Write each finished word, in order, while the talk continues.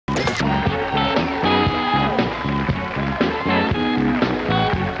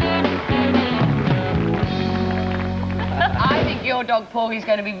dog Porky's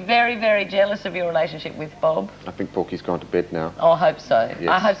going to be very, very jealous of your relationship with Bob. I think Porky's gone to bed now. Oh, I hope so. Yes.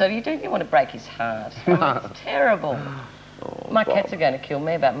 I hope so. You don't want to break his heart. I mean, it's terrible. Oh, My Bob. cats are going to kill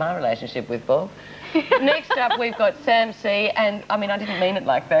me about my relationship with Bob. Next up, we've got Sam C. And, I mean, I didn't mean it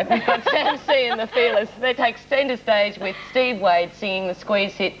like that. We've got Sam C. and the Fearless. They take centre stage with Steve Wade singing the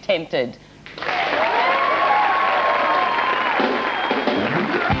Squeeze hit Tempted.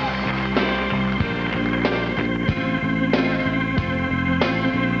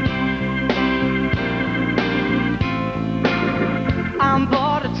 I'm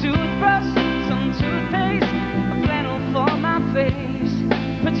bought a toothbrush, some toothpaste, a flannel for my face,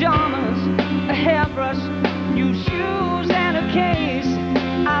 pajamas, a hairbrush, new shoes and a case.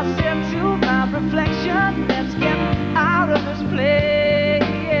 I said to my reflection, let's get out of this place.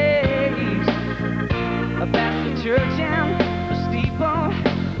 Past the church and the steeple,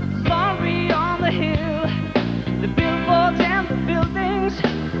 sorry on the hill, the billboards and the buildings,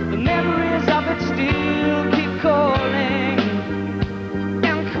 the memories of it still keep calling.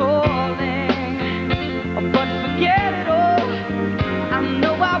 But forget it all, I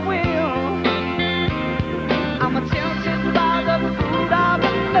know I will. I'm tempted by the fruit of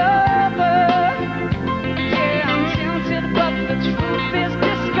another. Yeah, I'm tempted, but the truth is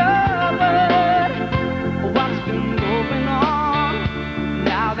discovered. What's been going on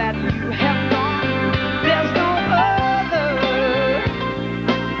now that you have gone? There's no other.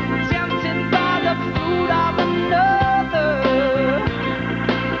 Tempted by the fruit of another.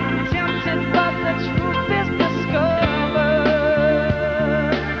 Tempted, but the truth is discovered.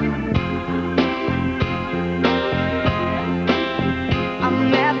 I'm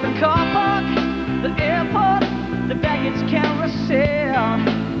at the car park, the airport, the baggage carousel.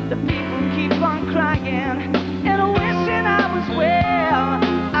 The people keep on crying and wishing I was well.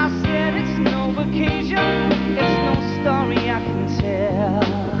 I said it's no vacation, it's no story I can tell.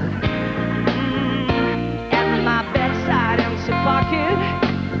 At my bedside, empty pocket,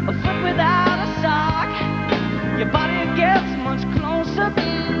 a foot without a sock. Your body gets much closer.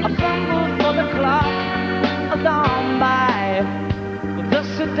 I fumble for the clock, alarmed by the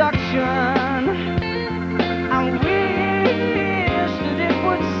seduction. I wish that it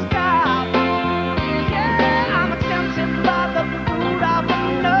would stop. Yeah, I'm tempted by the fruit of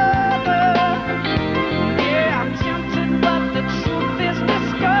another. Yeah, I'm tempted, but the truth is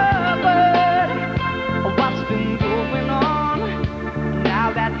discovered. What's been going on now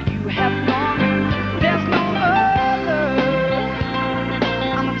that you have gone? There's no other.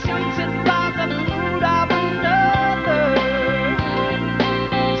 I'm tempted by the fruit of another.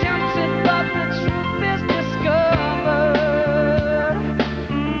 Tempted, but the truth is discovered.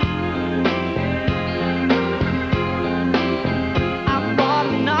 I bought a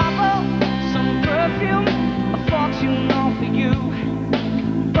novel, some perfume, a fortune all for you.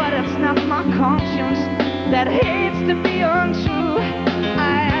 But it's not my conscience that hates to be untrue.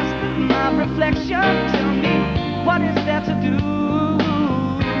 I asked my reflection, tell me, what is there to do?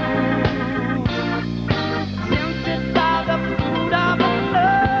 Tempted by the fruit of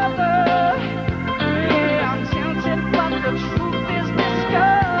another. Yeah, I'm tempted, but the truth is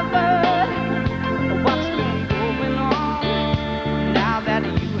discovered. What's been going on now that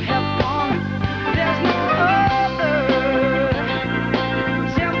you have gone? There's no other.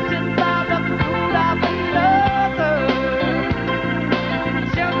 Tempted by the fruit of another.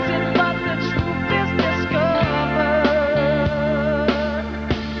 Tempted, but the truth is discovered.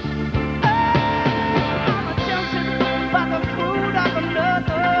 I'm tempted by the fruit of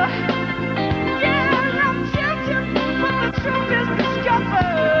another. Yeah, I'm tempted, but the truth is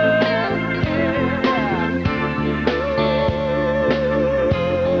discovered.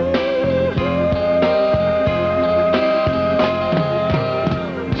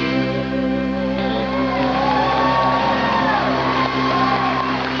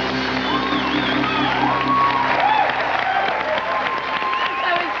 So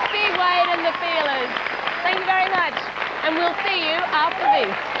it's Steve Wade and the Fearless. Thank you very much. And we'll see you after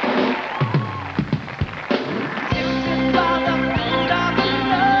this.